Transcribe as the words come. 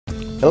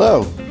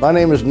Hello, my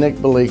name is Nick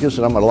Balikes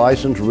and I'm a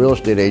licensed real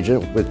estate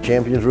agent with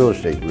Champions Real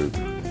Estate Group.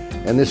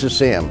 And this is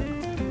Sam.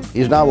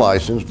 He's not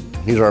licensed,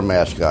 he's our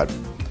mascot.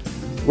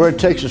 We're a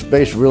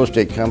Texas-based real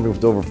estate company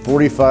with over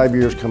 45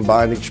 years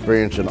combined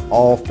experience in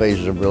all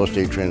phases of real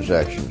estate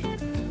transactions.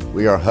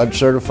 We are HUD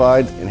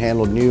certified and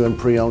handle new and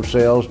pre-owned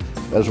sales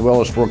as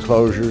well as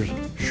foreclosures,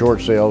 short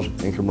sales,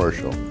 and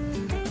commercial.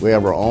 We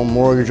have our own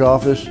mortgage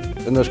office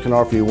and thus can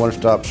offer you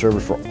one-stop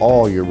service for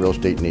all your real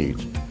estate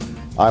needs.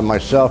 I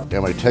myself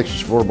am a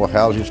Texas Affordable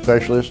Housing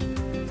Specialist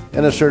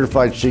and a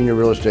Certified Senior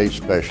Real Estate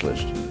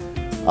Specialist.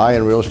 I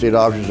and Real Estate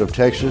Offices of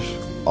Texas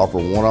offer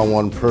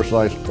one-on-one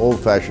personalized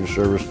old-fashioned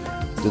service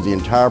through the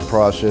entire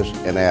process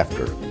and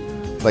after.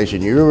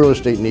 Placing your real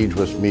estate needs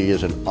with me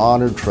is an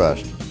honored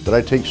trust that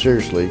I take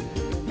seriously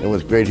and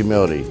with great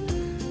humility.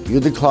 You,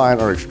 the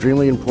client, are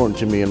extremely important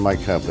to me and my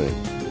company.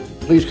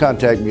 Please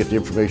contact me at the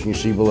information you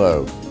see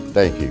below.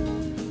 Thank you.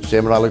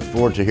 Sam and I look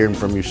forward to hearing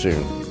from you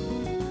soon.